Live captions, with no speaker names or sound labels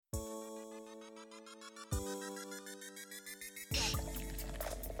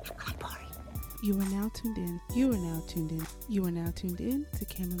You are now tuned in. You are now tuned in. You are now tuned in to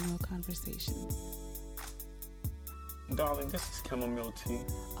Chamomile Conversations. Darling, this is chamomile tea.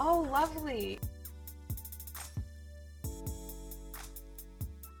 Oh, lovely.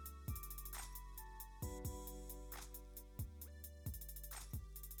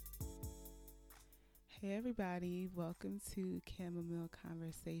 Hey everybody, welcome to Chamomile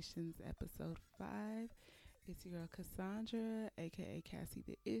Conversations episode 5. It's your girl Cassandra, aka Cassie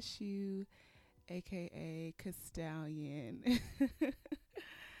the Issue, aka Castallion.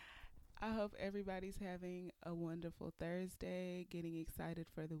 I hope everybody's having a wonderful Thursday, getting excited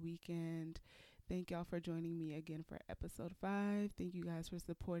for the weekend. Thank y'all for joining me again for episode 5. Thank you guys for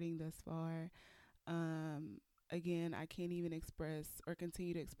supporting thus far. Again, I can't even express or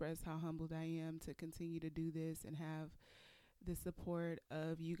continue to express how humbled I am to continue to do this and have the support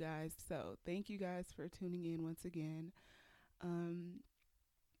of you guys. So thank you guys for tuning in once again.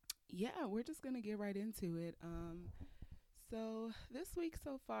 We're just going to get right into it. So this week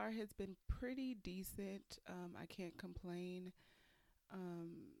so far has been pretty decent. I can't complain.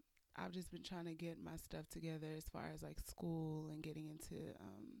 I've just been trying to get my stuff together as far as like school and getting into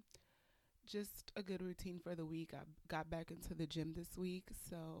just a good routine for the week. I got back into the gym this week,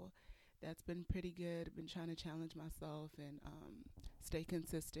 so that's been pretty good. I've been trying to challenge myself and stay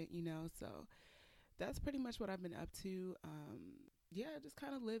consistent, so that's pretty much what I've been up to. Just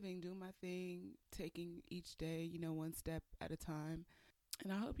kind of living, doing my thing, taking each day, one step at a time.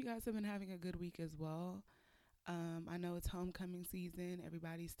 And I hope you guys have been having a good week as well. I know it's homecoming season.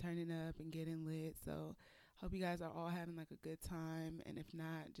 Everybody's turning up and getting lit. So hope you guys are all having like a good time. And if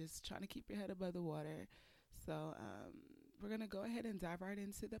not, just trying to keep your head above the water. So we're going to go ahead and dive right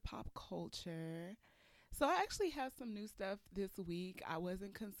into the pop culture. So I actually have some new stuff this week. I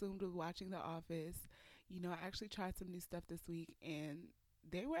wasn't consumed with watching The Office. I actually tried some new stuff this week and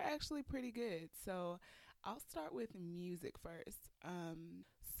they were actually pretty good. So I'll start with music first.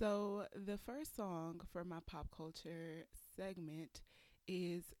 So the first song for my pop culture segment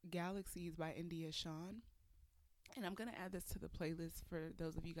is Galaxies by India Shawn. And I'm going to add this to the playlist for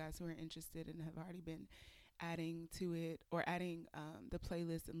those of you guys who are interested and have already been adding to it or adding the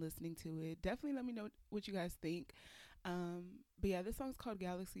playlist and listening to it. Definitely let me know what you guys think. This song's called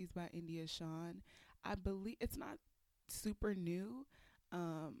Galaxies by India Shawn. I believe it's not super new.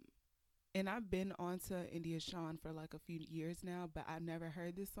 And I've been onto India Shawn for like a few years now, but I've never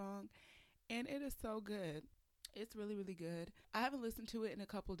heard this song. And it is so good. It's really, really good. I haven't listened to it in a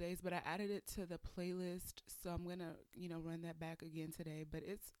couple days, but I added it to the playlist. So I'm going to, run that back again today. But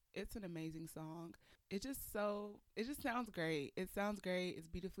it's an amazing song. It just sounds great. It sounds great. It's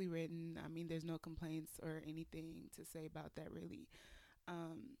beautifully written. I mean, there's no complaints or anything to say about that really.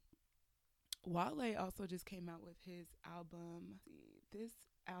 Wale also just came out with his album. This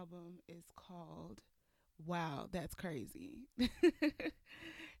album is called Wow, That's Crazy.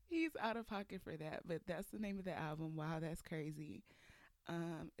 He's out of pocket for that, but that's the name of the album, Wow, That's Crazy.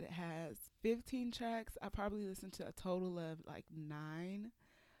 It has 15 tracks. I probably listened to a total of like 9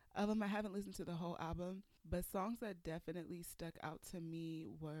 of them. I haven't listened to the whole album, but songs that definitely stuck out to me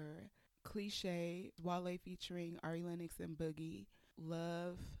were Cliche, Wale featuring Ari Lennox and Boogie,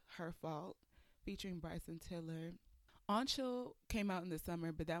 Love, Her Fault, featuring Bryson Tiller. On Chill came out in the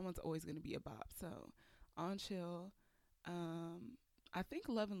summer, but that one's always going to be a bop. So On Chill, I think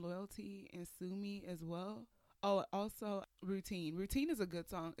Love and Loyalty and Sue Me as well. Oh, also Routine. Routine is a good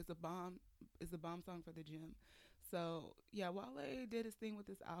song. It's a bomb song for the gym. So yeah, Wale did his thing with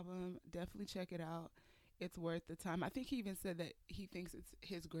this album. Definitely check it out. It's worth the time. I think he even said that he thinks it's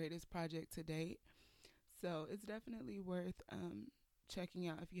his greatest project to date. So it's definitely worth checking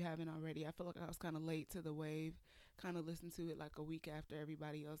out if you haven't already. I feel like I was kind of late to the wave. Kind of listened to it like a week after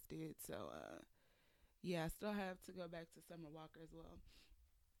everybody else did. So I still have to go back to Summer Walker as well.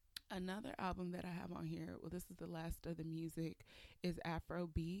 Another album that I have on here, well, this is the last of the music, is Afro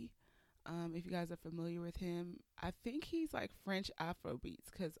B. If you guys are familiar with him, I think he's like French Afro beats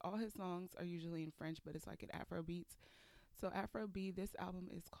because all his songs are usually in French, but it's like an Afro beats. So Afro B, this album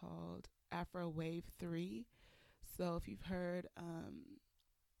is called Afro Wave 3. So if you've heard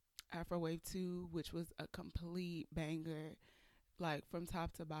Afro Wave 2, which was a complete banger, like from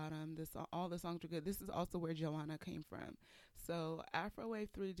top to bottom, all the songs were good. This is also where Joanna came from. So Afro Wave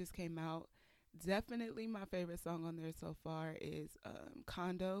 3 just came out. Definitely my favorite song on there so far is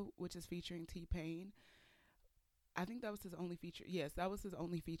Condo, which is featuring T-Pain. I think that was his only feature. Yes, that was his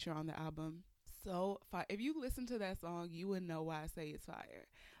only feature on the album. So if you listen to that song, you would know why I say it's fire.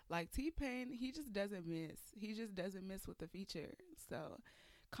 Like T-Pain, he just doesn't miss. He just doesn't miss with the feature. So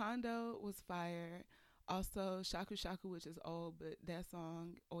Condo was fire. Also, Shaku Shaku, which is old, but that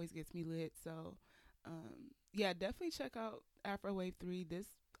song always gets me lit. So, yeah, definitely check out Afro Wave 3. This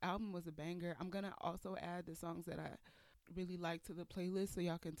album was a banger. I'm going to also add the songs that I really like to the playlist so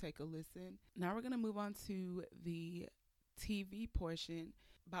y'all can take a listen. Now we're going to move on to the TV portion.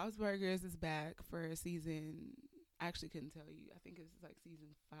 Bob's Burgers is back for season, I actually couldn't tell you. I think it's like season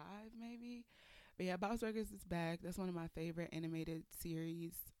 5 maybe. But yeah, Bob's Burgers is back. That's one of my favorite animated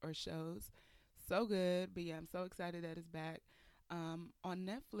series or shows. So good. But yeah, I'm so excited that it's back. On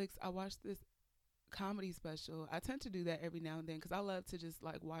Netflix, I watched this comedy special. I tend to do that every now and then because I love to just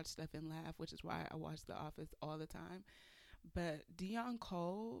like watch stuff and laugh, which is why I watch The Office all the time. But Dion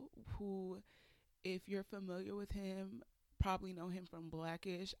Cole, who, if you're familiar with him, probably know him from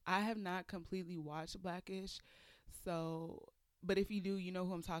Blackish. I have not completely watched Blackish, so, but if you do, you know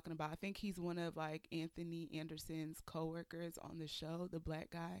who I'm talking about. I think he's one of like Anthony Anderson's coworkers on the show, the black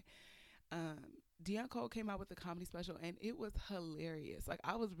guy. Dion Cole came out with a comedy special and it was hilarious. Like,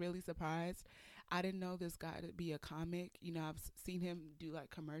 I was really surprised. I didn't know this guy to be a comic. You know, I've seen him do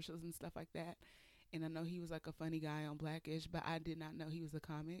like commercials and stuff like that. And I know he was like a funny guy on Blackish, but I did not know he was a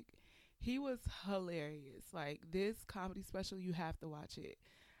comic. He was hilarious. Like, this comedy special, you have to watch it.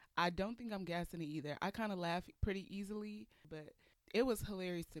 I don't think I'm gassing it either. I kind of laugh pretty easily, but it was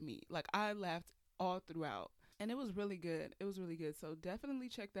hilarious to me. Like, I laughed all throughout. And it was really good. It was really good. So definitely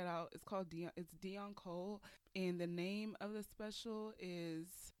check that out. It's called Dion. It's Dion Cole. And the name of the special is,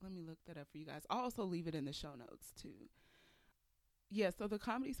 let me look that up for you guys. I'll also leave it in the show notes too. Yeah, so the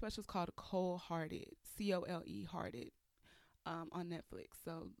comedy special is called Cole Hearted, Cole Hearted, on Netflix.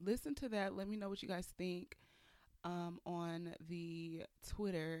 So listen to that. Let me know what you guys think on the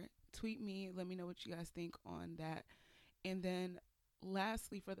Twitter. Tweet me. Let me know what you guys think on that. And then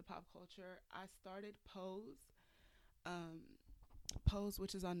lastly, for the pop culture, I started Pose. Pose,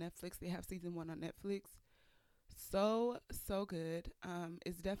 which is on Netflix. They have season 1 on Netflix. So good.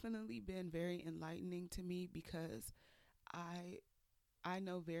 It's definitely been very enlightening to me because I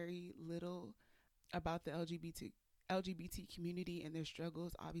know very little about the LGBT community and their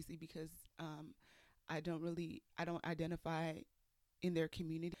struggles, obviously, because I don't identify in their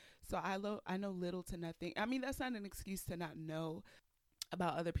community. So I know little to nothing. I mean, that's not an excuse to not know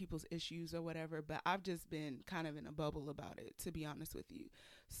about other people's issues or whatever, but I've just been kind of in a bubble about it, to be honest with you.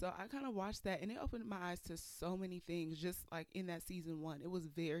 So I kind of watched that and it opened my eyes to so many things. Just like in that season 1, it was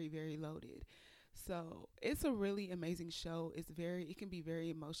very, very loaded. So it's a really amazing show. It can be very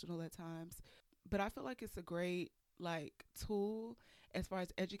emotional at times, but I feel like it's a great like tool as far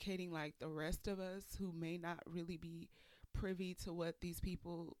as educating like the rest of us who may not really be privy to what these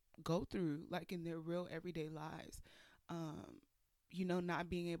people go through like in their real everyday lives. You know, not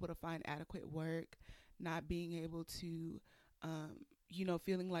being able to find adequate work, not being able to, you know,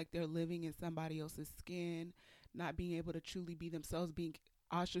 feeling like they're living in somebody else's skin, not being able to truly be themselves, being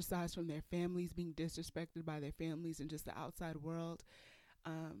ostracized from their families, being disrespected by their families and just the outside world,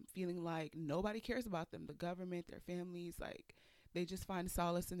 feeling like nobody cares about them, the government, their families, like they just find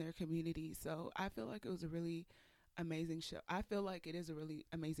solace in their community. So I feel like it was a really amazing show. I feel like it is a really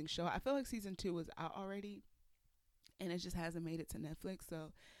amazing show. I feel like season 2 was out already and it just hasn't made it to Netflix.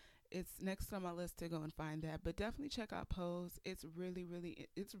 So it's next on my list to go and find that. But definitely check out Pose. It's really, really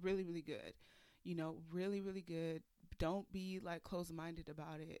good. You know, really, really good. Don't be like closed-minded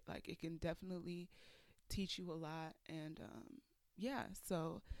about it. Like, it can definitely teach you a lot. And yeah,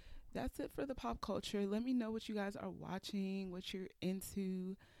 so that's it for the pop culture. Let me know what you guys are watching, what you're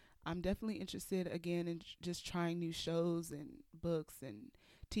into. I'm definitely interested again in just trying new shows and books and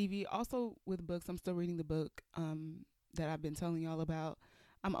TV. Also with books, I'm still reading the book that I've been telling y'all about.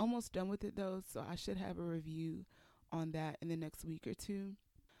 I'm almost done with it though, so I should have a review on that in the next week or two.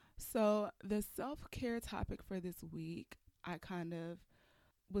 So the self-care topic for this week, I kind of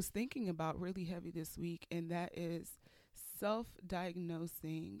was thinking about really heavy this week, and that is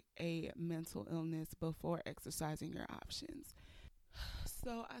self-diagnosing a mental illness before exercising your options.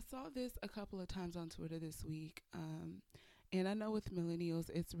 So I saw this a couple of times on Twitter this week, and I know with millennials,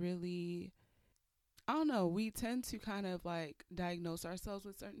 it's really, I don't know, we tend to kind of like diagnose ourselves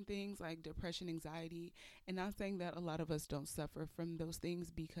with certain things like depression, anxiety, and not saying that a lot of us don't suffer from those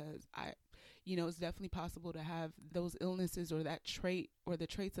things, because you know, it's definitely possible to have those illnesses or that trait or the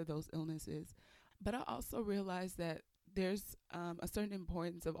traits of those illnesses. But I also realized that there's a certain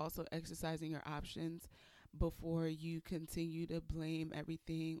importance of also exercising your options before you continue to blame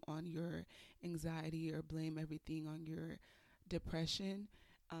everything on your anxiety or blame everything on your depression.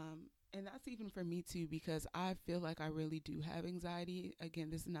 And that's even for me too, because I feel like I really do have anxiety. Again,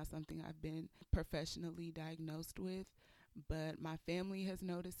 this is not something I've been professionally diagnosed with, but my family has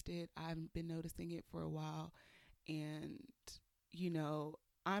noticed it. I've been noticing it for a while. And, you know,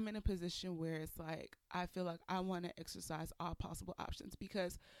 I'm in a position where it's like, I feel like I want to exercise all possible options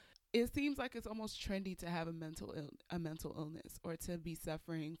because it seems like it's almost trendy to have a mental illness or to be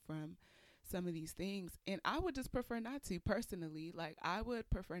suffering from some of these things. And I would just prefer not to personally. Like, I would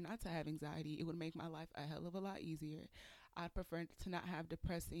prefer not to have anxiety. It would make my life a hell of a lot easier. I'd prefer to not have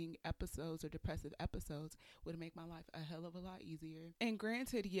depressing episodes or depressive episodes. Would make my life a hell of a lot easier. And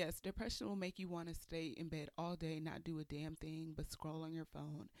granted, yes, depression will make you want to stay in bed all day, not do a damn thing but scroll on your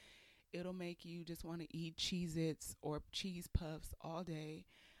phone. It'll make you just want to eat Cheez-Its or cheese puffs all day,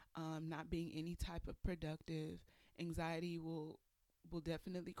 not being any type of productive. Anxiety will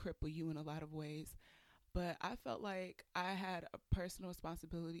definitely cripple you in a lot of ways. But I felt like I had a personal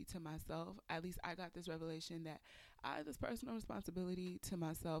responsibility to myself. At least I got this revelation that I had this personal responsibility to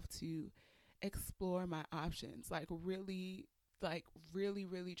myself to explore my options. Really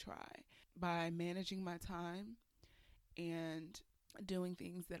try by managing my time and doing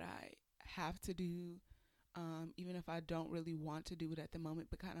things that I have to do, even if I don't really want to do it at the moment,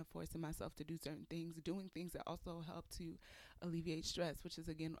 but kind of forcing myself to do certain things, doing things that also help to alleviate stress, which is,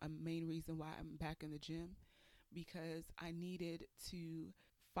 again, a main reason why I'm back in the gym, because I needed to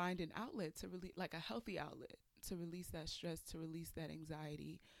find an outlet to really, like a healthy outlet, to release that stress, to release that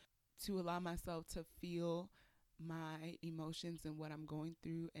anxiety, to allow myself to feel my emotions and what I'm going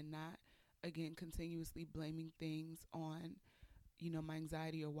through, and not, again, continuously blaming things on, my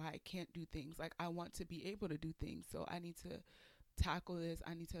anxiety or why I can't do things. Like, I want to be able to do things. So I need to tackle this.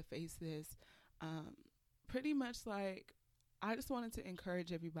 I need to face this. Pretty much, like, I just wanted to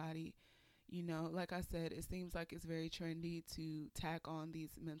encourage everybody. Like I said, it seems like it's very trendy to tack on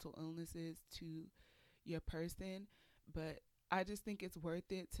these mental illnesses to your person. But I just think it's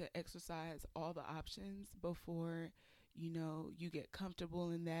worth it to exercise all the options before, you get comfortable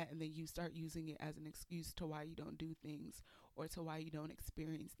in that, and then you start using it as an excuse to why you don't do things or to why you don't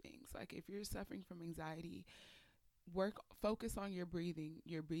experience things. Like, if you're suffering from anxiety, focus on your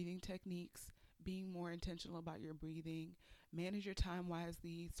breathing techniques, being more intentional about your breathing, manage your time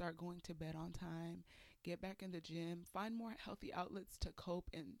wisely, start going to bed on time, get back in the gym, find more healthy outlets to cope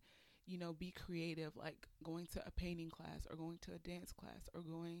and, be creative, like going to a painting class or going to a dance class or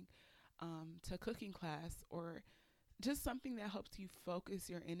going to a cooking class, or just something that helps you focus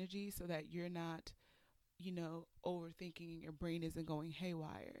your energy so that you're not, overthinking and your brain isn't going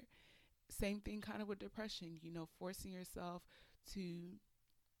haywire. Same thing kind of with depression, forcing yourself to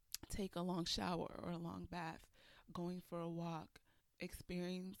take a long shower or a long bath, going for a walk,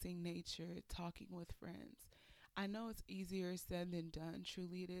 experiencing nature, talking with friends. I know it's easier said than done,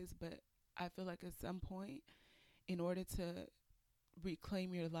 truly it is, but I feel like at some point, in order to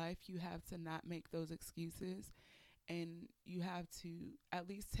reclaim your life, you have to not make those excuses, and you have to at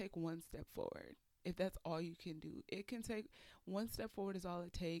least take one step forward. If that's all you can do, it can take one step forward is all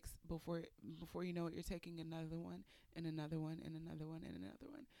it takes before you know it, you're taking another one and another one and another one and another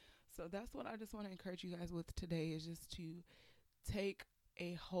one. So that's what I just want to encourage you guys with today, is just to take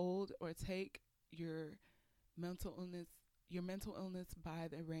a hold, or take your mental illness by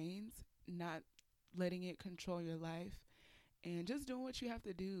the reins, not letting it control your life, and just doing what you have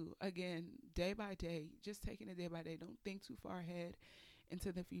to do. Again, day by day, just taking it day by day. Don't think too far ahead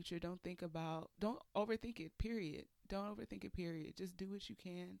into the future. Don't overthink it, period. Don't overthink it, period. Just do what you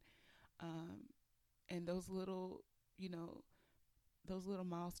can. And those little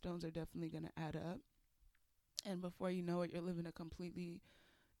milestones are definitely going to add up. And before you know it, you're living a completely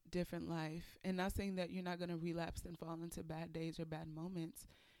different life. And not saying that you're not going to relapse and fall into bad days or bad moments.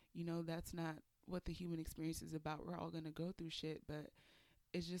 That's not what the human experience is about. We're all going to go through shit, but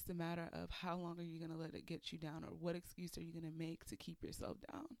it's just a matter of how long are you going to let it get you down, or what excuse are you going to make to keep yourself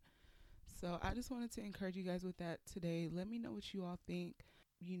down. So I just wanted to encourage you guys with that today. Let me know what you all think,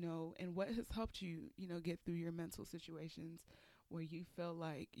 and what has helped you, get through your mental situations where you felt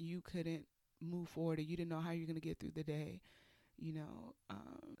like you couldn't move forward, or you didn't know how you're going to get through the day.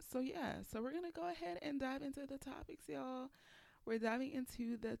 So we're going to go ahead and dive into the topics, y'all. We're diving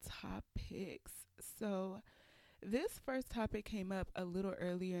into the topics. So this first topic came up a little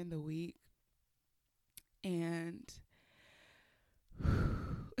earlier in the week, and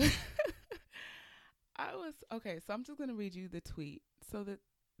so I'm just going to read you the tweet. So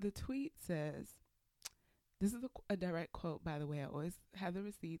the tweet says, this is a direct quote, by the way. I always have the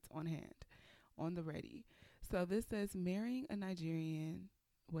receipts on hand, on the ready. So this says, marrying a Nigerian,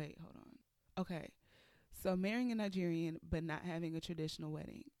 marrying a Nigerian but not having a traditional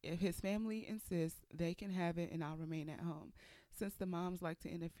wedding. If his family insists, they can have it and I'll remain at home. Since the moms like to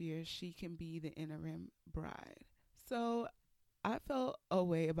interfere, she can be the interim bride. So I felt a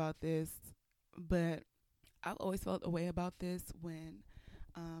way about this, but I've always felt a way about this when,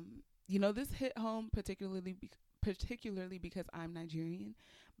 this hit home particularly because I'm Nigerian,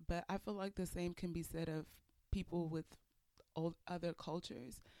 but I feel like the same can be said of people with other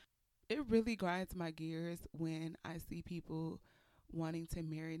cultures. It really grinds my gears when I see people wanting to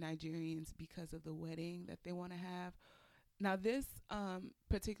marry Nigerians because of the wedding that they want to have. Now, this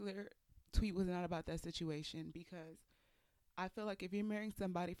particular tweet was not about that situation, because I feel like if you're marrying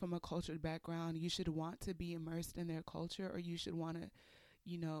somebody from a cultured background, you should want to be immersed in their culture, or you should want to,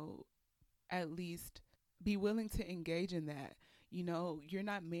 you know, at least be willing to engage in that. You're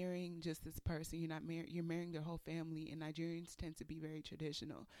not marrying just this person. You're marrying their whole family, and Nigerians tend to be very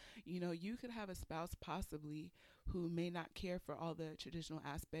traditional. You could have a spouse possibly who may not care for all the traditional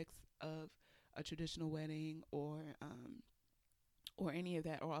aspects of a traditional wedding, or any of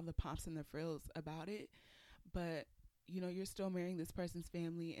that, or all the pomps and the frills about it. But you're still marrying this person's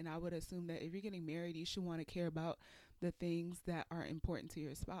family, and I would assume that if you're getting married, you should want to care about the things that are important to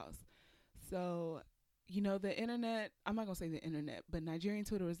your spouse. So, the internet, I'm not going to say the internet, but Nigerian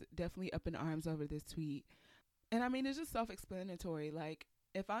Twitter was definitely up in arms over this tweet. And I mean, it's just self-explanatory. Like,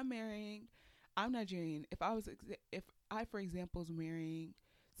 if I'm Nigerian. If I, for example, is marrying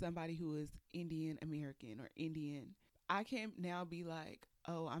somebody who is Indian American or Indian, I can't now be like,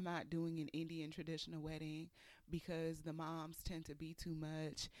 oh, I'm not doing an Indian traditional wedding because the moms tend to be too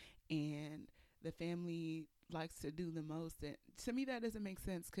much and the family likes to do the most. And to me, that doesn't make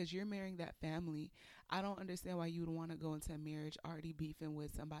sense, because you're marrying that family. I don't understand why you would want to go into a marriage already beefing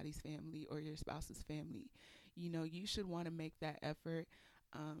with somebody's family or your spouse's family. You should want to make that effort,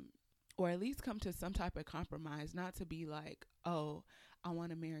 or at least come to some type of compromise, not to be like, oh, I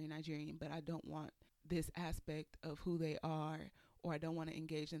want to marry a Nigerian, but I don't want this aspect of who they are, or I don't want to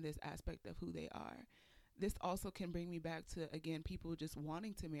engage in this aspect of who they are. This also can bring me back to, again, people just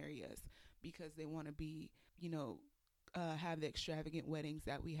wanting to marry us because they want to be, have the extravagant weddings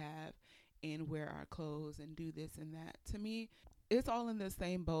that we have and wear our clothes and do this and that. To me, it's all in the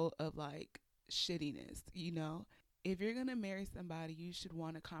same boat of like shittiness. If you're going to marry somebody, you should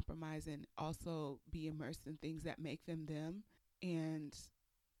want to compromise and also be immersed in things that make them them, and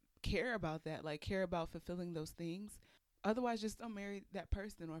care about that, like care about fulfilling those things. Otherwise, just don't marry that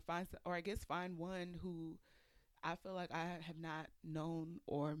person, or find one who, I feel like I have not known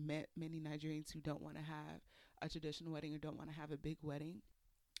or met many Nigerians who don't want to have a traditional wedding or don't want to have a big wedding.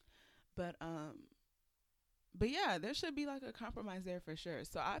 But yeah, there should be like a compromise there for sure.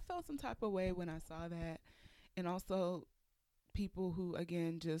 So I felt some type of way when I saw that. And also people who,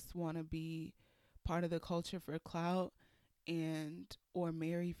 again, just want to be part of the culture for clout, or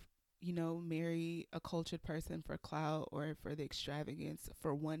marry a cultured person for clout, or for the extravagance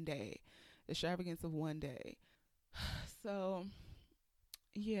of one day. So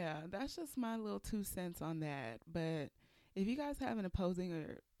yeah, that's just my little 2 cents on that. But if you guys have an opposing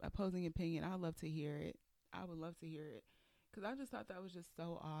opinion, I'd love to hear it. I would love to hear it, because I just thought that was just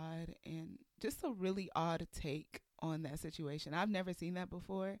so odd, and just a really odd take on that situation. I've never seen that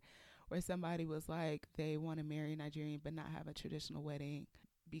before, where somebody was like, they want to marry a Nigerian but not have a traditional wedding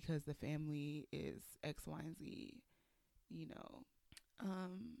because the family is X, Y, and Z. You know.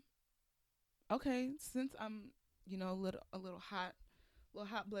 Okay, since I'm a little hot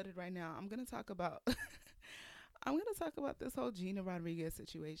blooded right now, I'm gonna talk about this whole Gina Rodriguez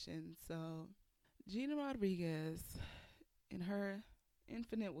situation. So Gina Rodriguez, in her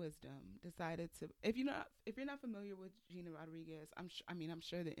infinite wisdom, decided to. If you're not familiar with Gina Rodriguez, I'm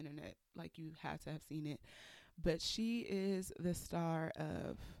sure the internet, like, you had to have seen it, but she is the star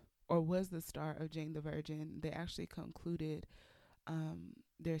of, or was the star of, Jane the Virgin. They actually concluded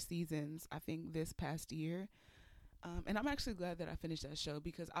their seasons, I think, this past year. And I'm actually glad that I finished that show,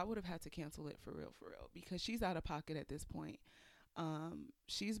 because I would have had to cancel it for real, because she's out of pocket at this point.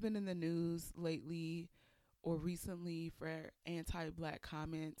 She's been in the news lately or recently for anti-black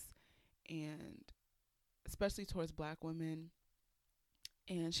comments, and especially towards black women.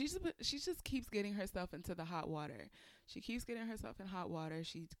 And she just keeps getting herself into the hot water. She keeps getting herself in hot water.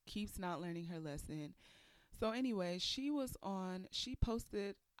 She keeps not learning her lesson. So anyway, she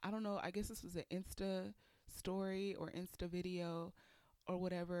posted, I don't know, I guess this was an Insta story or Insta video or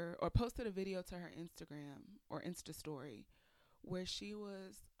whatever, or posted a video to her Instagram or Insta story, where she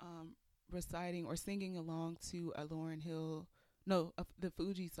was reciting or singing along to a the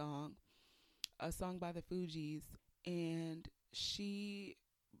Fugees song, a song by the Fugees, and she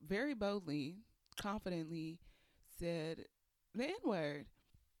very boldly, confidently said the N-word.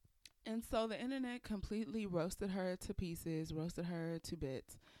 And so the internet completely roasted her to pieces, roasted her to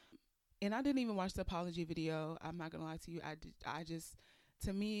bits. And I didn't even watch the apology video. I'm not gonna lie to you. I just,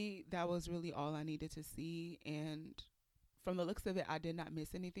 to me, that was really all I needed to see. And from the looks of it, I did not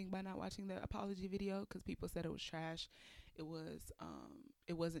miss anything by not watching the apology video, because people said it was trash.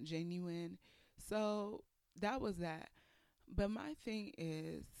 It wasn't genuine. So that was that. But my thing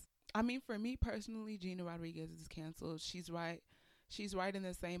is, I mean, for me personally, Gina Rodriguez is canceled. She's right. She's right in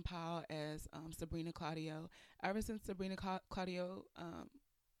the same pile as Sabrina Claudio. Ever since Sabrina Claudio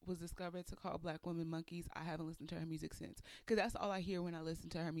was discovered to call black women monkeys, I haven't listened to her music since. Because that's all I hear when I listen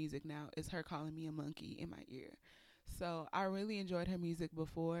to her music now, is her calling me a monkey in my ear. So I really enjoyed her music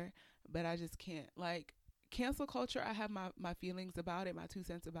before, but I just can't. Like, cancel culture, I have my feelings about it, my 2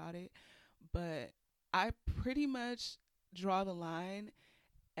 cents about it. But I pretty much draw the line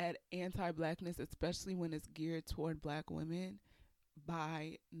at anti-blackness, especially when it's geared toward black women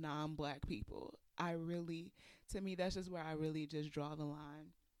by non-black people. I really, to me, that's just where I really just draw the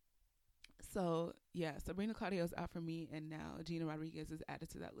line. So yeah, Sabrina Claudio is out for me, and now Gina Rodriguez is added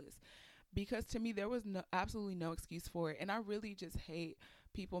to that list, because to me there was absolutely no excuse for it. And I really just hate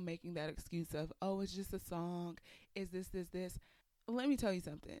people making that excuse of, oh, it's just a song, is this. Let me tell you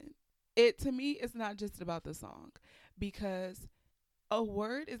something. It, to me, it's not just about the song, because a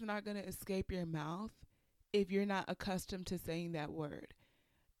word is not going to escape your mouth if you're not accustomed to saying that word,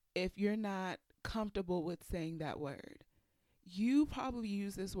 if you're not comfortable with saying that word. You probably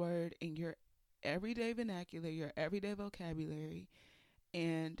use this word in your everyday vernacular, your everyday vocabulary,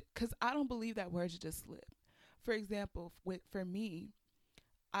 and because I don't believe that word should just slip. For example, for me,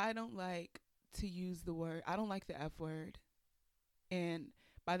 I don't like to use the word, I don't like the F word. And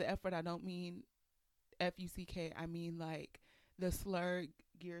by the F word, I don't mean Fuck, I mean like the slur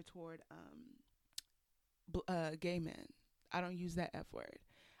geared toward gay men. I don't use that F word.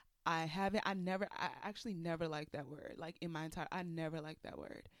 I actually never liked that word. Like, in my entire, I never liked that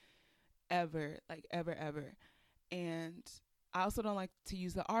word. Ever. Like, ever, ever. And I also don't like to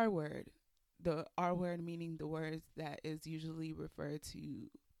use the R word. The R word meaning the words that is usually referred to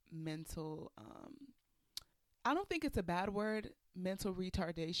mental, I don't think it's a bad word, mental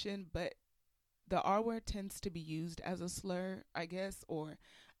retardation, but the R word tends to be used as a slur, I guess, or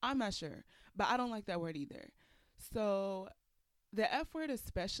I'm not sure. But I don't like that word either. So the F word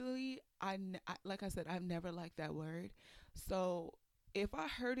especially, like I said, I've never liked that word. So if I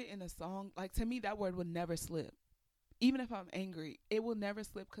heard it in a song, like, to me, that word would never slip. Even if I'm angry, it will never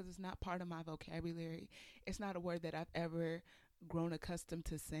slip, because it's not part of my vocabulary. It's not a word that I've ever grown accustomed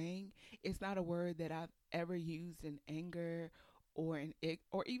to saying. It's not a word that I've ever used in anger or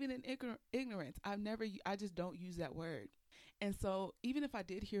or even in ignorance. I just don't use that word. And so even if I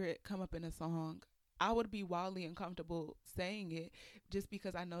did hear it come up in a song, I would be wildly uncomfortable saying it, just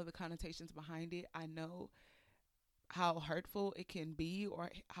because I know the connotations behind it. I know how hurtful it can be, or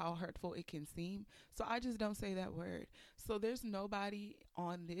how hurtful it can seem. So I just don't say that word. So there's nobody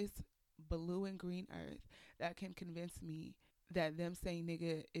on this blue and green earth that can convince me that them saying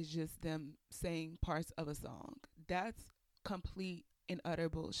nigga is just them saying parts of a song. That's complete and utter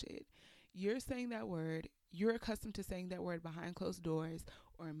bullshit. You're saying that word, you're accustomed to saying that word behind closed doors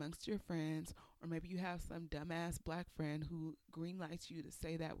or amongst your friends, or maybe you have some dumbass black friend who greenlights you to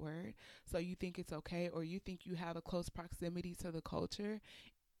say that word, so you think it's okay, or you think you have a close proximity to the culture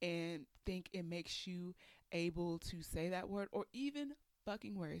and think it makes you able to say that word. Or even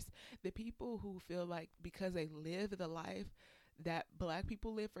fucking worse, the people who feel like because they live the life that black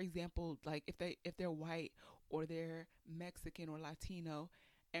people live, for example, like if they're white or they're Mexican or Latino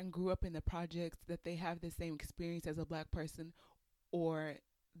and grew up in the projects, that they have the same experience as a black person, or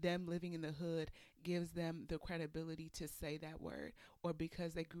them living in the hood gives them the credibility to say that word, or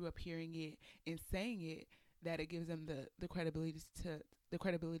because they grew up hearing it and saying it, that it gives them the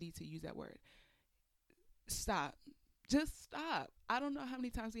credibility to use that word. Stop. Just stop. I don't know how many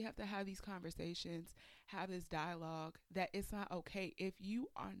times we have to have these conversations, have this dialogue, that it's not okay. If you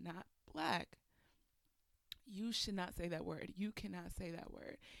are not black, you should not say that word. You cannot say that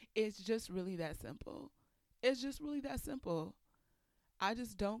word. It's just really that simple. It's just really that simple. I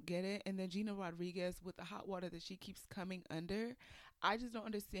just don't get it. And then Gina Rodriguez, with the hot water that she keeps coming under, I just don't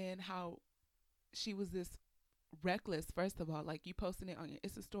understand how she was this reckless. First of all, like, you posting it on your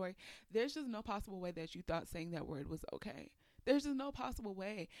Insta story. There's just no possible way that you thought saying that word was okay. There's just no possible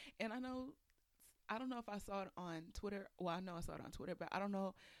way. And I don't know if I saw it on Twitter. Well, I know I saw it on Twitter, but I don't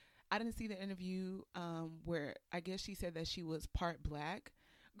know. I didn't see the interview where I guess she said that she was part black.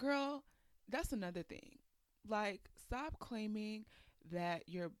 Girl, that's another thing. Like, stop claiming that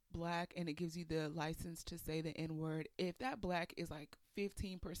you're black and it gives you the license to say the N word if that black is like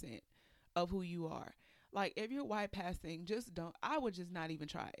 15% of who you are. Like, if you're white passing, just don't, I would just not even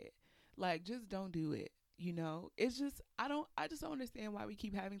try it. Like, just don't do it. It's just, I just don't understand why we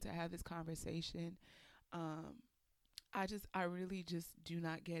keep having to have this conversation. Um, I really just do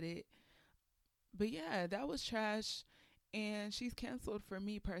not get it. But yeah, that was trash, and she's canceled for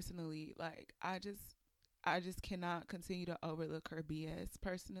me personally. Like, I just cannot continue to overlook her BS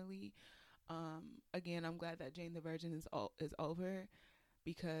personally. Again, I'm glad that Jane the Virgin is over,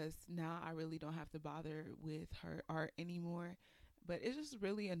 because now I really don't have to bother with her art anymore. But it's just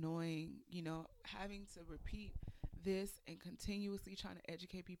really annoying, having to repeat this and continuously trying to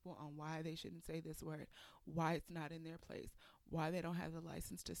educate people on why they shouldn't say this word, why it's not in their place, why they don't have the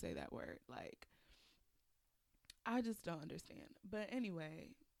license to say that word. Like, I just don't understand. But anyway,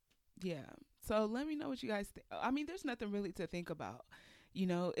 yeah. So let me know what you guys think. I mean, there's nothing really to think about.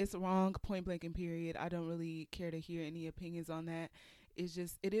 It's wrong, point blank and period. I don't really care to hear any opinions on that. It's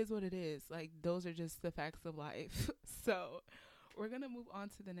just, it is what it is. Like, those are just the facts of life. So we're going to move on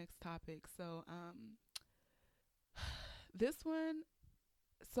to the next topic. So, this one,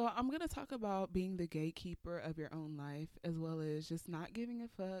 so I'm going to talk about being the gatekeeper of your own life, as well as just not giving a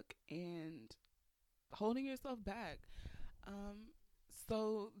fuck and holding yourself back.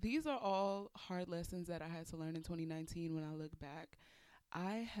 So these are all hard lessons that I had to learn in 2019. When I look back,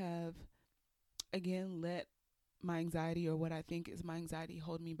 I have, again, let my anxiety, or what I think is my anxiety,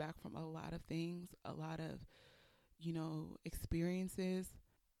 hold me back from a lot of things, a lot of, experiences.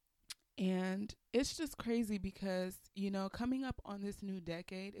 And it's just crazy because, coming up on this new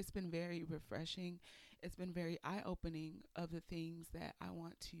decade, it's been very refreshing. It's been very eye-opening of the things that I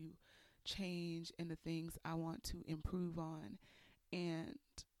want to change and the things I want to improve on. And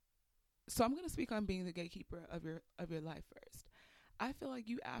so I'm going to speak on being the gatekeeper of your life first. I feel like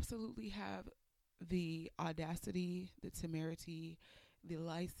you absolutely have the audacity, the temerity, the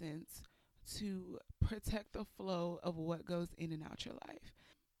license to protect the flow of what goes in and out your life.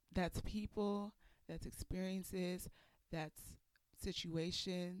 That's people, that's experiences, that's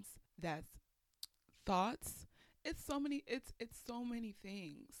situations, that's thoughts. It's so many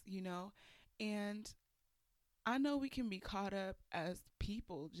things. And I know we can be caught up as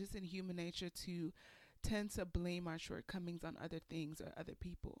people, just in human nature, to tend to blame our shortcomings on other things or other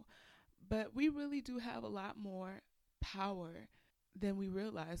people. But we really do have a lot more power than we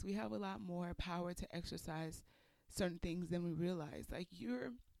realize. We have a lot more power to exercise certain things than we realize. Like,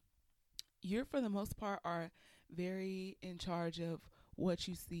 you're for the most part are very in charge of what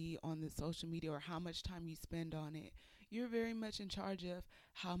you see on the social media or how much time you spend on it. You're very much in charge of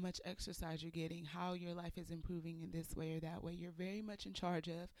how much exercise you're getting, how your life is improving in this way or that way. You're very much in charge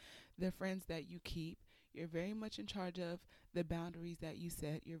of the friends that you keep. You're very much in charge of the boundaries that you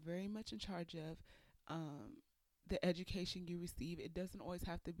set. You're very much in charge of the education you receive. It doesn't always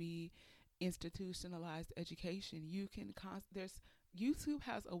have to be institutionalized education. You can there's YouTube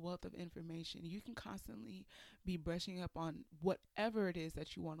has a wealth of information. You can constantly be brushing up on whatever it is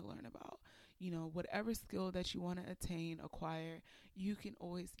that you want to learn about. Whatever skill that you want to attain, acquire,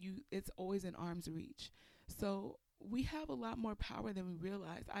 it's always in arm's reach. So we have a lot more power than we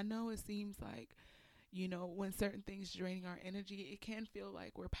realize. I know it seems like, when certain things draining our energy, it can feel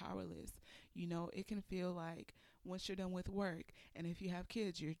like we're powerless. It can feel like once you're done with work, and if you have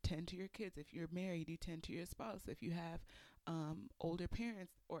kids, you tend to your kids. If you're married, you tend to your spouse. If you have older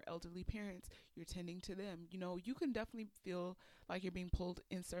parents or elderly parents, you're tending to them. You can definitely feel like you're being pulled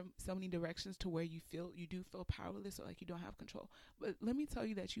in so many directions to where you do feel powerless, or like you don't have control. But let me tell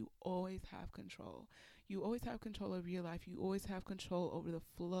you that you always have control. You always have control over your life. You always have control over the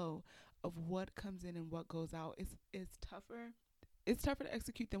flow of what comes in and what goes out. It's tougher. It's tougher to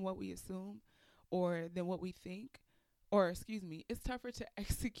execute than what we assume, or than what we think. Or excuse me, it's tougher to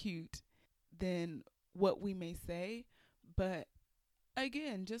execute than what we may say. But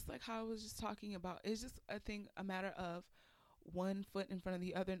again, just like how I was just talking about, it's just a matter of one foot in front of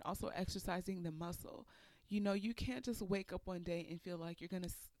the other, and also exercising the muscle. You can't just wake up one day and feel like you're going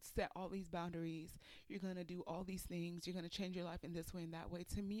to set all these boundaries. You're going to do all these things. You're going to change your life in this way and that way.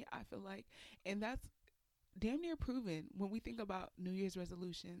 To me, I feel like, and that's damn near proven when we think about New Year's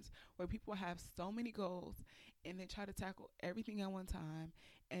resolutions, where people have so many goals and they try to tackle everything at one time,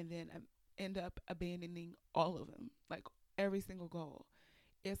 and then end up abandoning all of them, like every single goal.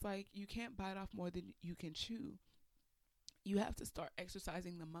 It's like you can't bite off more than you can chew. You have to start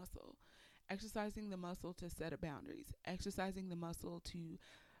exercising the muscle to set up boundaries, exercising the muscle to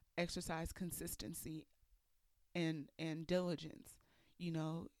exercise consistency and diligence,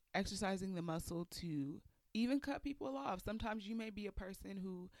 exercising the muscle to even cut people off. Sometimes you may be a person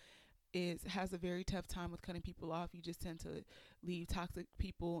who has a very tough time with cutting people off. You just tend to leave toxic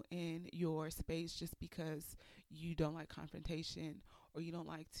people in your space just because you don't like confrontation, or you don't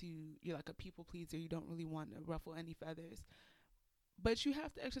like to, you're like a people pleaser, you don't really want to ruffle any feathers. But you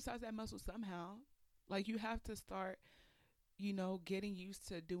have to exercise that muscle somehow. Like, you have to start, getting used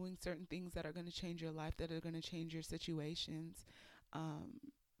to doing certain things that are going to change your life, that are going to change your situations, um,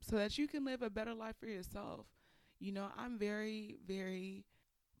 so that you can live a better life for yourself. I'm very, very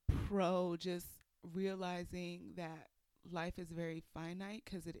pro just realizing that life is very finite,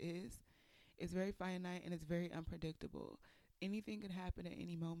 because it is. It's very finite and it's very unpredictable. Anything can happen at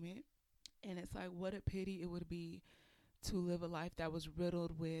any moment. And it's like, what a pity it would be to live a life that was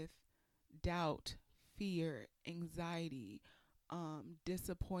riddled with doubt, fear, anxiety,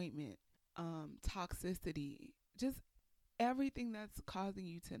 disappointment, toxicity, just everything that's causing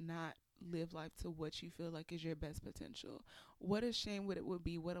you to not live life to what you feel like is your best potential. What a shame what it would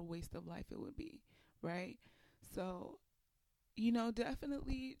be. What a waste of life it would be, right? So,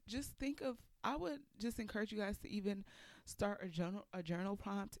 definitely just think of, I would just encourage you guys to even start a journal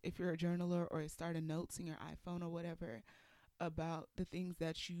prompt if you're a journaler, or start a notes in your iPhone or whatever about the things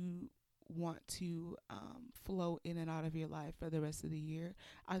that you want to flow in and out of your life for the rest of the year.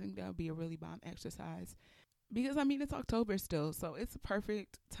 I think that would be a really bomb exercise, because I mean, it's October still, so it's a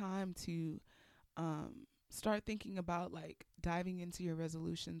perfect time to start thinking about, like, diving into your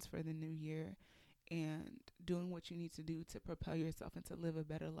resolutions for the new year and doing what you need to do to propel yourself and to live a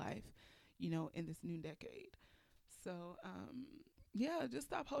better life, in this new decade. So, yeah, just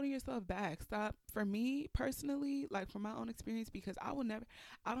stop holding yourself back. Stop. For me personally, like, from my own experience, because I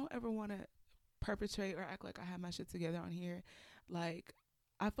don't ever want to perpetrate or act like I have my shit together on here. Like,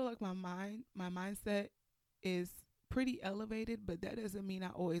 I feel like my mindset is pretty elevated, but that doesn't mean I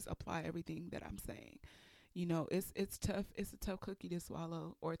always apply everything that I'm saying. It's tough. It's a tough cookie to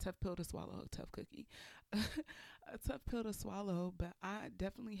swallow, or a tough pill to swallow. A tough cookie, a tough pill to swallow. But I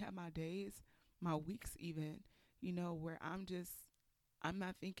definitely have my days, my weeks, even, where I'm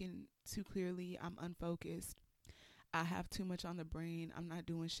not thinking too clearly. I'm unfocused. I have too much on the brain. I'm not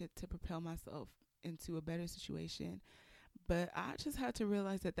doing shit to propel myself into a better situation. But I just had to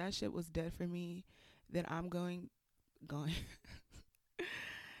realize that shit was dead for me. That I'm going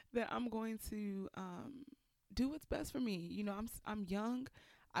that I'm going to do what's best for me. I'm young.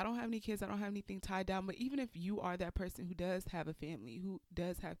 I don't have any kids. I don't have anything tied down. But even if you are that person who does have a family, who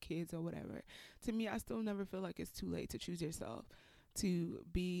does have kids or whatever, to me, I still never feel like it's too late to choose yourself, to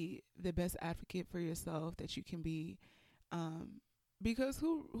be the best advocate for yourself that you can be. Because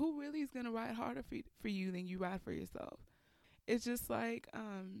who really is gonna ride harder for you than you ride for yourself? It's just like,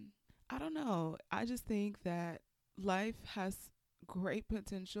 I don't know. I just think that life has great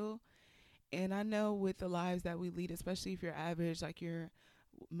potential. And I know with the lives that we lead, especially if you're average, like you're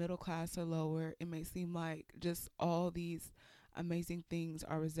middle class or lower, it may seem like just all these amazing things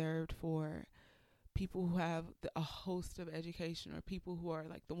are reserved for people who have a host of education, or people who are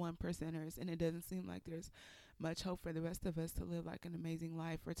like the one percenters. And it doesn't seem like there's much hope for the rest of us to live like an amazing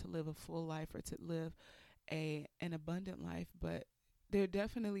life, or to live a full life, or to live an abundant life. But there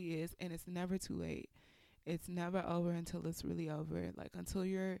definitely is, and it's never too late. It's never over until it's really over. Like, until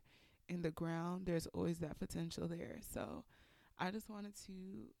you're in the ground, there's always that potential there. So I just wanted to,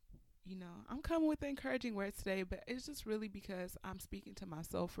 I'm coming with the encouraging words today, but it's just really because I'm speaking to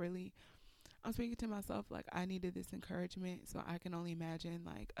myself, really. I'm speaking to myself, like, I needed this encouragement, so I can only imagine,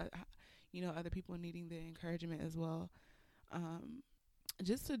 like, other people needing the encouragement as well.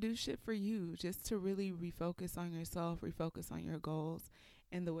 Just to do shit for you, just to really refocus on yourself, refocus on your goals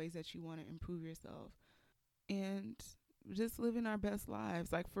and the ways that you want to improve yourself, and just living our best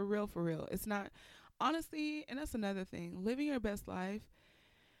lives, like, for real, for real. It's not, honestly, and that's another thing, living your best life.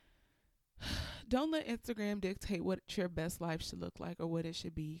 Don't let Instagram dictate what your best life should look like or what it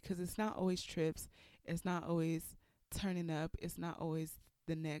should be, because it's not always trips. It's not always turning up. It's not always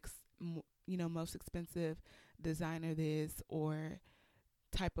the next, most expensive designer this or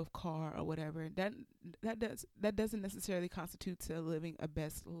type of car or whatever. That doesn't necessarily constitute to living a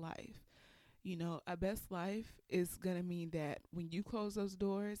best life. A best life is going to mean that when you close those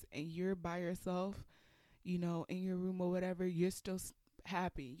doors and you're by yourself, in your room or whatever, you're still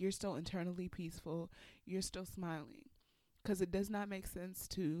happy. You're still internally peaceful. You're still smiling. Because it does not make sense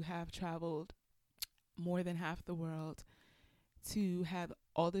to have traveled more than half the world, to have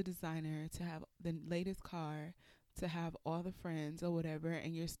all the designer, to have the latest car, to have all the friends or whatever,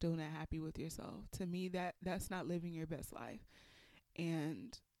 and you're still not happy with yourself. To me, that's not living your best life.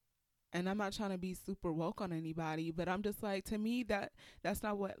 And I'm not trying to be super woke on anybody, but I'm just like, to me, that's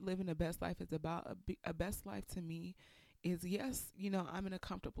not what living a best life is about. A best life to me is, yes, I'm in a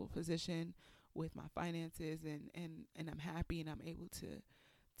comfortable position with my finances, and I'm happy, and I'm able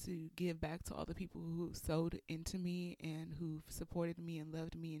to give back to all the people who sewed into me and who supported me and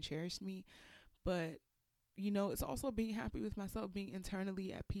loved me and cherished me. But, it's also being happy with myself, being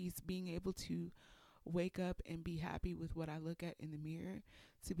internally at peace, being able to wake up and be happy with what I look at in the mirror,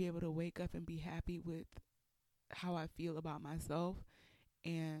 to be able to wake up and be happy with how I feel about myself.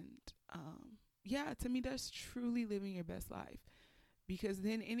 And to me, that's truly living your best life, because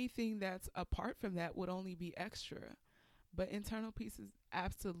then anything that's apart from that would only be extra. But internal peace is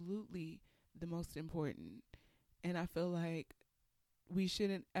absolutely the most important. And I feel like we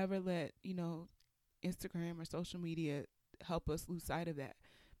shouldn't ever let, Instagram or social media help us lose sight of that,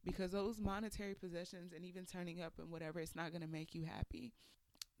 because those monetary possessions and even turning up and whatever, it's not going to make you happy.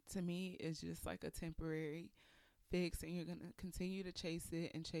 To me, it's just like a temporary fix, and you're going to continue to chase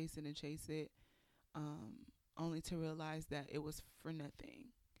it and chase it and chase it, only to realize that it was for nothing.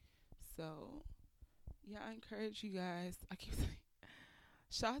 So, yeah, I encourage you guys. I keep saying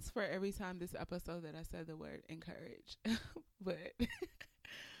shots for every time this episode that I said the word encourage. but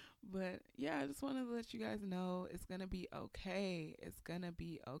but yeah, I just wanted to let you guys know it's gonna be okay. It's gonna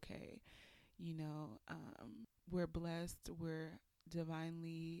be okay. We're blessed. We're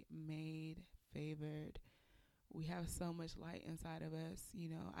divinely made, favored. We have so much light inside of us.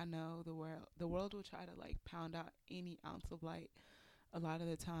 I know the world will try to like pound out any ounce of light a lot of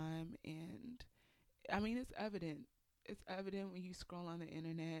the time. And I mean, it's evident when you scroll on the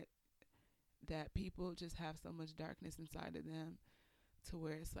internet that people just have so much darkness inside of them, to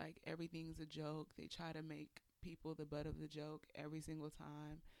where it's like everything's a joke. They try to make people the butt of the joke every single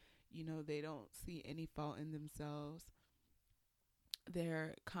time. They don't see any fault in themselves.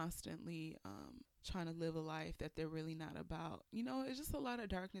 They're constantly trying to live a life that they're really not about. It's just a lot of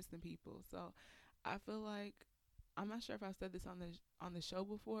darkness in people. So I feel like, I'm not sure if I've said this on the show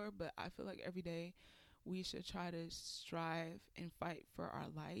before, but I feel like every day we should try to strive and fight for our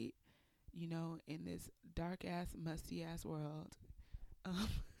light, in this dark ass, musty ass world. Um,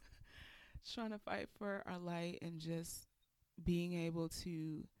 trying to fight for our light and just being able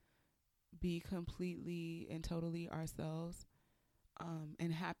to be completely and totally ourselves,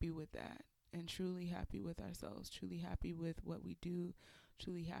 and happy with that, and truly happy with ourselves, truly happy with what we do,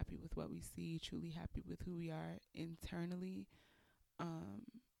 truly happy with what we see, truly happy with who we are internally,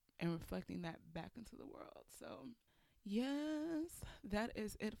 and reflecting that back into the world. So, yes, that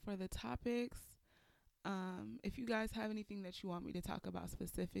is it for the topics. If you guys have anything that you want me to talk about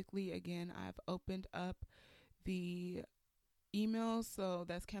specifically, again, I've opened up the email, so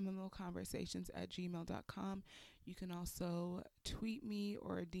that's chamomilleconversations@gmail.com. You can also tweet me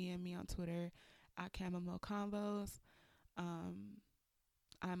or DM me on Twitter at chamomilleconvos.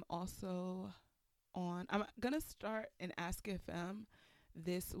 I'm also I'm gonna start an Ask FM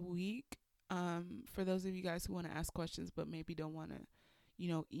this week, for those of you guys who want to ask questions but maybe don't want to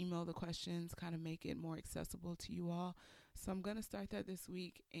email the questions, kind of make it more accessible to you all. So I'm going to start that this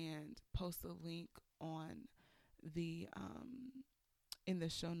week and post a link on the in the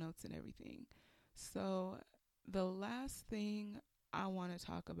show notes and everything. So the last thing I want to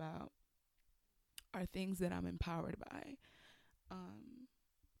talk about are things that I'm empowered by.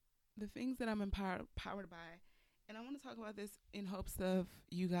 The things that I'm empowered by, and I want to talk about this in hopes of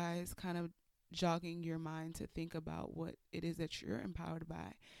you guys kind of jogging your mind to think about what it is that you're empowered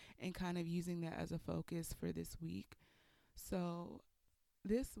by, and kind of using that as a focus for this week. So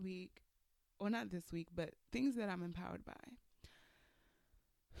this week, or not this week, but things that I'm empowered by.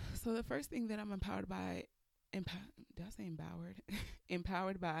 So the first thing that I'm empowered by, did I say empowered?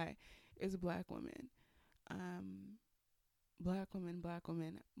 Empowered by is Black women. Black women.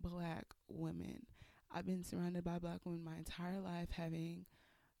 I've been surrounded by Black women my entire life, having,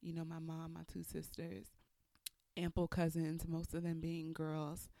 my mom, my two sisters, ample cousins, most of them being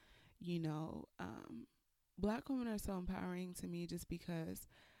girls. Black women are so empowering to me, just because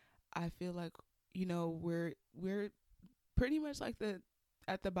I feel like, we're pretty much like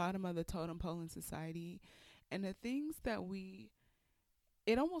at the bottom of the totem pole in society. And the things that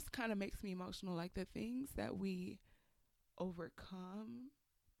it almost kind of makes me emotional, like the things that we overcome,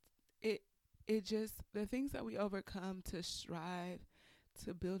 the things that we overcome to strive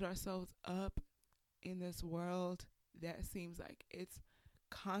to build ourselves up in this world that seems like it's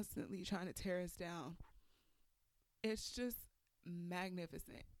constantly trying to tear us down. It's just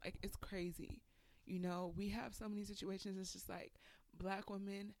magnificent. Like, it's crazy. We have so many situations. It's just like Black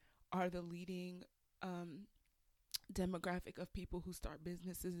women are the leading demographic of people who start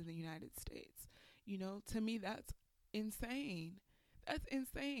businesses in the United States. To me, that's insane. That's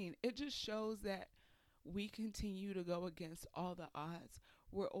insane. It just shows that we continue to go against all the odds.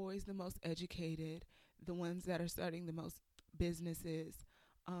 We're always the most educated, the ones that are starting the most businesses.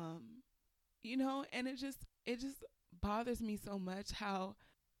 Um, and it just bothers me so much how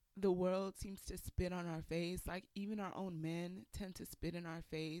the world seems to spit on our face. Like even our own men tend to spit in our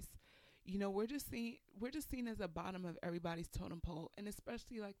face. We're just seen as the bottom of everybody's totem pole, and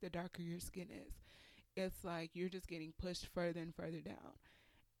especially like the darker your skin is, it's like you're just getting pushed further and further down.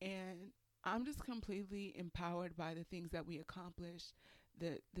 And I'm just completely empowered by the things that we accomplish,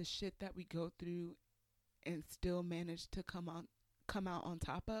 the shit that we go through and still manage to come out on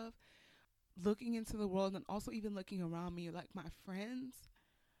top of. Looking into the world and also even looking around me, like my friends,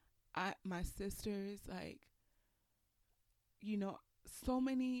 my sisters, like, you know, so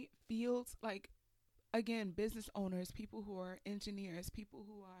many fields, like again, business owners, people who are engineers, people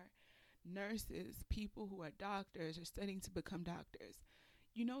who are nurses, people who are doctors or studying to become doctors.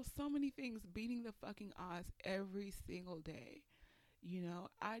 So many things beating the fucking odds every single day.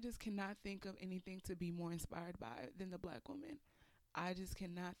 I just cannot think of anything to be more inspired by than the black woman. I just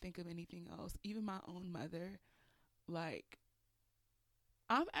cannot think of anything else. Even my own mother, like,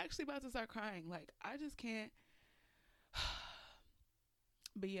 I'm actually about to start crying. Like, I just can't.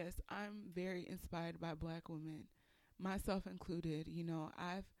 But yes, I'm very inspired by black women, myself included.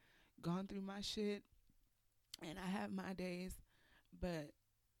 I've gone through my shit and I have my days, but,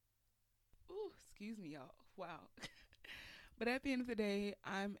 ooh, excuse me, y'all. Wow. But at the end of the day,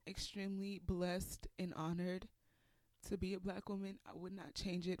 I'm extremely blessed and honored to be a black woman. I would not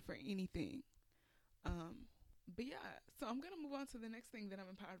change it for anything. Um, but yeah, so I'm gonna move on to the next thing that I'm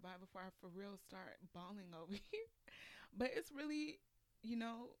empowered by before I for real start bawling over here. But it's really, you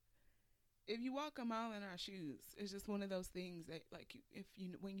know, if you walk a mile in our shoes, it's just one of those things that, like, if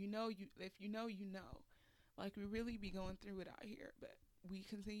you when you know you if you know you know, like we really be going through it out here. But we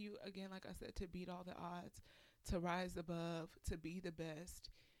continue again, like I said, to beat all the odds, to rise above, to be the best,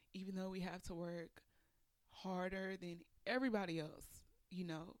 even though we have to work harder than everybody else, you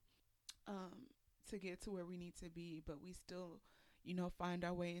know, um, to get to where we need to be. But we still, find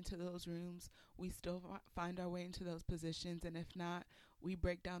our way into those rooms. We still find our way into those positions. And if not, we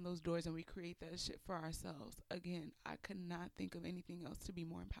break down those doors and we create that shit for ourselves. Again, I could not think of anything else to be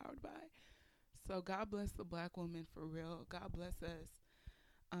more empowered by. So God bless the black woman for real. God bless us.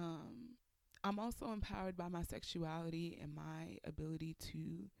 Um, I'm also empowered by my sexuality and my ability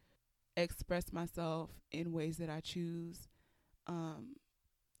to express myself in ways that I choose. Um,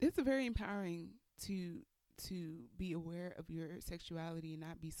 it's very empowering to be aware of your sexuality and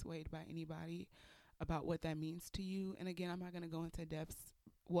not be swayed by anybody about what that means to you. And again, I'm not going to go into depths.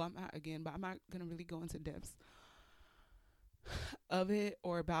 Well, I'm not again, but I'm not going to really go into depths of it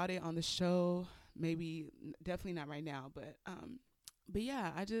or about it on the show. Maybe, definitely not right now, but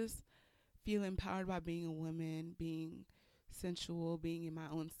yeah, I just feel empowered by being a woman, being sensual, being in my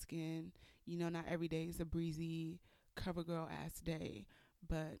own skin. Not every day is a breezy cover girl ass day,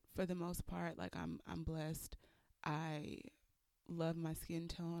 but for the most part, like I'm blessed. I love my skin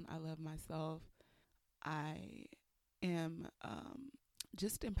tone. I love myself. I am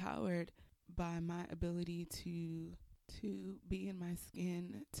just empowered by my ability to be in my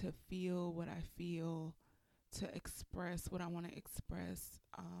skin, to feel what I feel, to express what I want to express.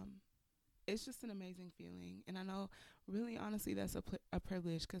 It's just an amazing feeling. And I know, really, honestly, that's a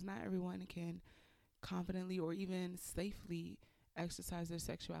privilege because not everyone can confidently or even safely exercise their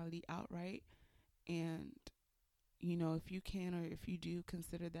sexuality outright. And, if you can or if you do,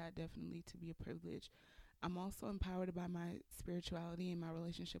 consider that definitely to be a privilege. I'm also empowered by my spirituality and my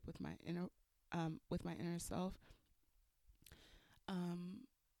relationship with my inner self. Um,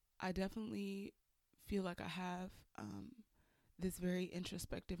 I definitely feel like I have this very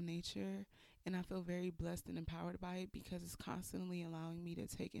introspective nature, and I feel very blessed and empowered by it because it's constantly allowing me to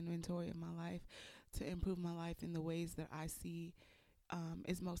take inventory of my life, to improve my life in the ways that I see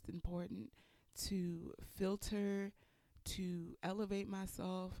is most important, to filter, to elevate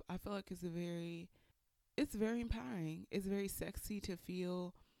myself. I feel like it's very empowering. It's very sexy to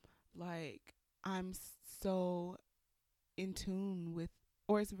feel like I'm so in tune with,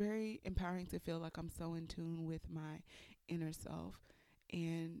 or it's very empowering to feel like I'm so in tune with my inner self.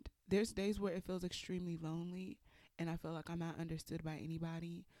 And there's days where it feels extremely lonely and I feel like I'm not understood by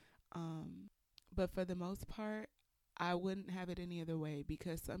anybody. Um, but for the most part, I wouldn't have it any other way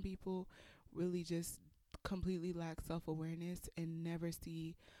because some people really just completely lack self awareness and never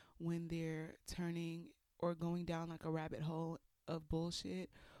see when they're turning or going down like a rabbit hole of bullshit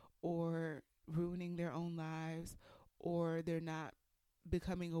or ruining their own lives, or they're not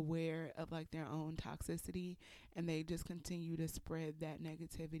becoming aware of like their own toxicity, and they just continue to spread that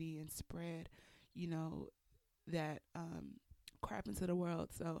negativity and spread, you know, that crap into the world.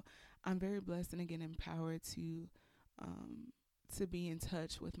 So I'm very blessed and again empowered um to be in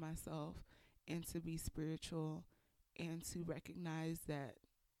touch with myself and to be spiritual and to recognize that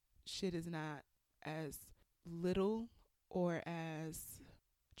shit is not as little or as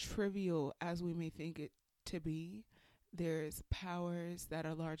trivial as we may think it to be. There's powers that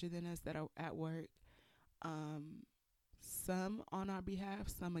are larger than us that are at work, some on our behalf,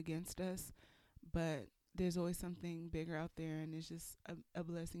 some against us, but there's always something bigger out there, and it's just a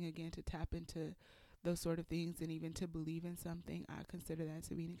blessing again to tap into those sort of things and even to believe in something. I consider that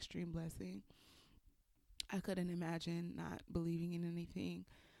to be an extreme blessing. I couldn't imagine not believing in anything,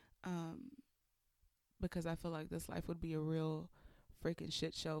 because I feel like this life would be a real freaking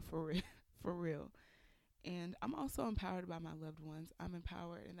shit show for real, for real. And I'm also empowered by my loved ones. I'm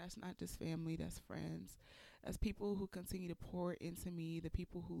empowered, and that's not just family, that's friends. That's people who continue to pour into me, the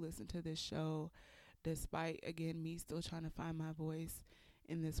people who listen to this show, despite, again, me still trying to find my voice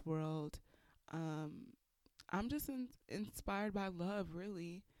in this world. I'm just inspired by love,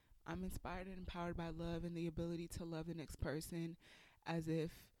 really. I'm inspired and empowered by love and the ability to love the next person as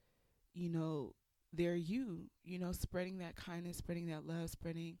if, you know, they're spreading that kindness, spreading that love,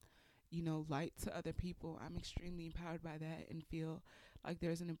 spreading, light to other people. I'm extremely empowered by that and feel like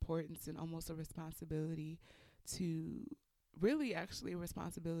there's an importance and almost a responsibility to really actually a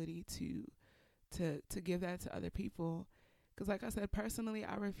responsibility to give that to other people. Because like I said, personally,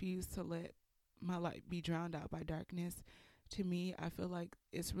 I refuse to let my light be drowned out by darkness. To me, I feel like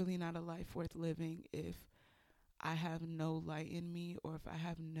it's really not a life worth living if I have no light in me, or if I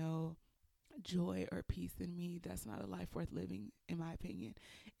have no joy or peace in me. That's not a life worth living, in my opinion.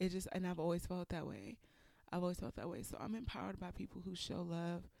 And I've always felt that way. So I'm empowered by people who show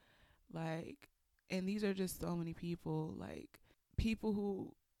love, like, and these are just so many people, like people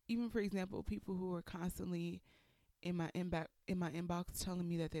who, even for example, people who are constantly in my inbox telling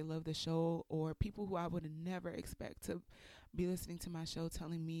me that they love the show, or people who I would never expect to be listening to my show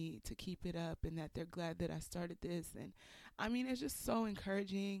telling me to keep it up and that they're glad that I started this. And I mean, it's just so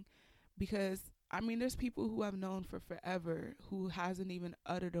encouraging, because I mean, there's people who I've known for forever who hasn't even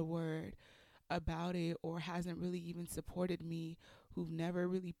uttered a word about it, or hasn't really even supported me, who've never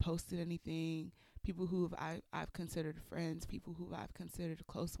really posted anything, people who I've considered friends, people who I've considered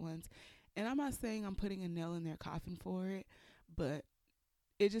close ones. And I'm not saying I'm putting a nail in their coffin for it, but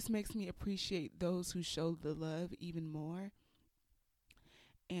it just makes me appreciate those who show the love even more.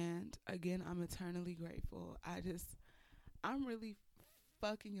 And again, I'm eternally grateful. I'm really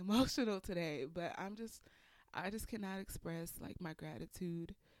fucking emotional today, but I just cannot express like my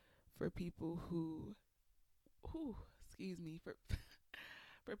gratitude for people excuse me, for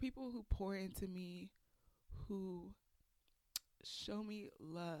for people who pour into me, who show me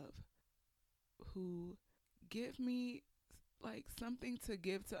love, who give me like something to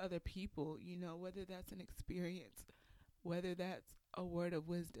give to other people, whether that's an experience, whether that's a word of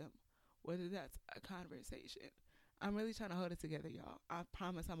wisdom, whether that's a conversation. I'm really trying to hold it together, y'all. I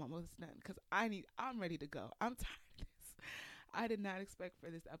promise I'm almost done, because I'm ready to go. I'm tired of this. I did not expect for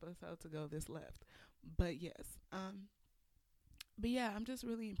this episode to go this left. But yes. But yeah, I'm just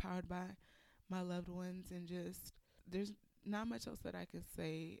really empowered by my loved ones, and just there's not much else that I can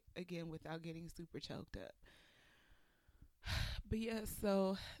say again without getting super choked up. But yeah,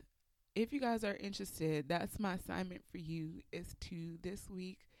 so if you guys are interested, that's my assignment for you, is to this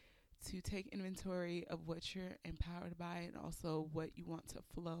week to take inventory of what you're empowered by, and also what you want to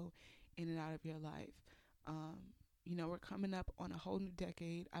flow in and out of your life. We're coming up on a whole new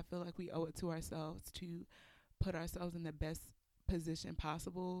decade. I feel like we owe it to ourselves to put ourselves in the best position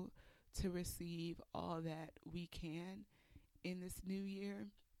possible to receive all that we can in this new year,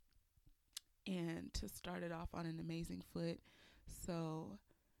 and to start it off on an amazing foot. So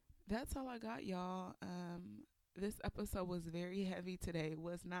that's all I got, y'all. This episode was very heavy today.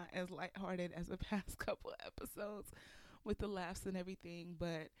 Was not as lighthearted as the past couple episodes with the laughs and everything,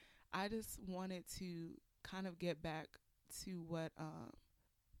 but I just wanted to kind of get back to what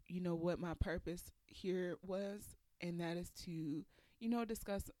my purpose here was, and that is to,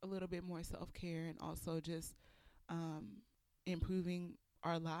 discuss a little bit more self-care, and also just improving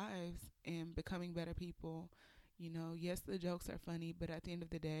our lives and becoming better people. Yes, the jokes are funny, but at the end of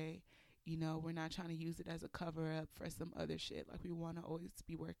the day, we're not trying to use it as a cover up for some other shit. Like, we want to always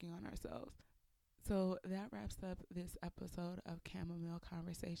be working on ourselves. So that wraps up this episode of Chamomile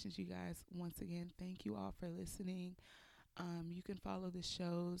Conversations, you guys. Once again, thank you all for listening. You can follow the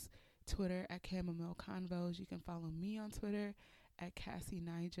show's Twitter at Chamomile Convos. You can follow me on Twitter at Cassie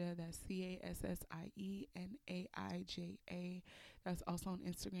Naija. That's CassieNaija. That's also on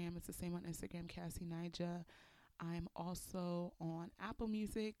Instagram. It's the same on Instagram, Cassie Naija. I'm also on Apple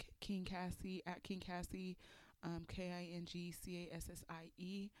Music, King Cassie, at King Cassie. KINGCASSIE.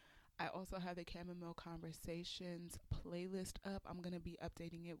 I also have the Chamomile Conversations playlist up. I'm gonna be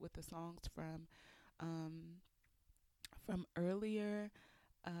updating it with the songs um, from earlier.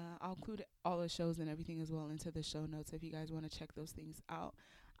 I'll include all the shows and everything as well into the show notes if you guys want to check those things out.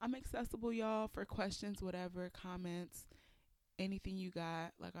 I'm accessible, y'all, for questions, whatever, comments, anything you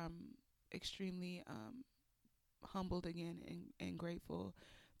got. Like, I'm extremely humbled again and grateful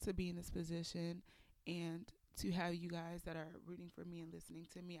to be in this position and to have you guys that are rooting for me and listening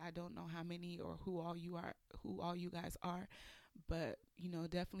to me. I don't know how many or who all you guys are, but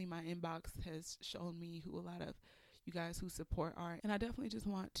definitely my inbox has shown me who a lot of you guys who support are, and I definitely just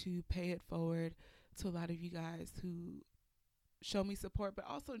want to pay it forward to a lot of you guys who show me support, but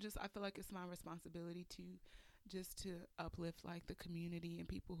also just I feel like it's my responsibility to just to uplift like the community and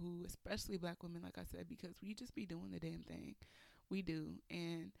people who, especially Black women, like I said, because we just be doing the damn thing. We do.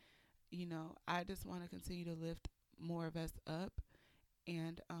 And I just want to continue to lift more of us up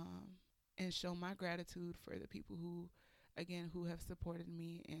and show my gratitude for the people who, again, who have supported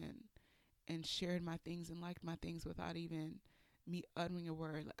me and shared my things and liked my things without even me uttering a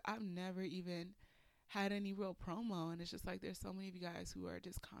word. Like, I've never even had any real promo, and it's just like there's so many of you guys who are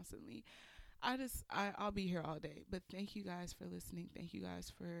just constantly. I'll be here all day, but thank you guys for listening. Thank you guys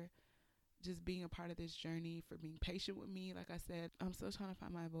for just being a part of this journey, for being patient with me. Like I said, I'm still trying to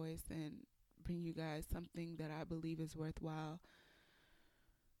find my voice and bring you guys something that I believe is worthwhile.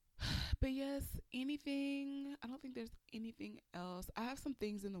 But yes, I don't think there's anything else. I have some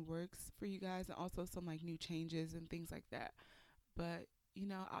things in the works for you guys, and also some like new changes and things like that. But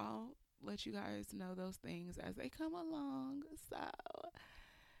I'll let you guys know those things as they come along. So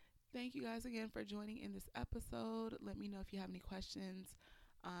thank you guys again for joining in this episode. Let me know if you have any questions,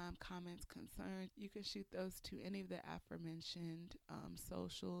 comments, concerns. You can shoot those to any of the aforementioned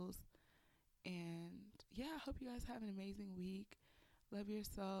socials. And yeah, I hope you guys have an amazing week. Love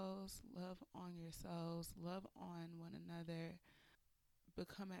yourselves, love on yourselves, love on one another.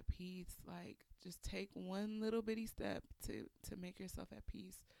 Become at peace. Like, just take one little bitty step to make yourself at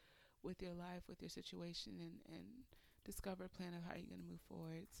peace with your life, with your situation, and discover a plan of how you're going to move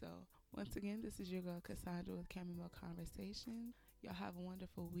forward. So once again, this is your girl Cassandra with Chamomile Conversations. Y'all have a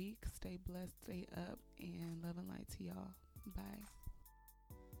wonderful week. Stay blessed, stay up, and love and light to y'all. Bye.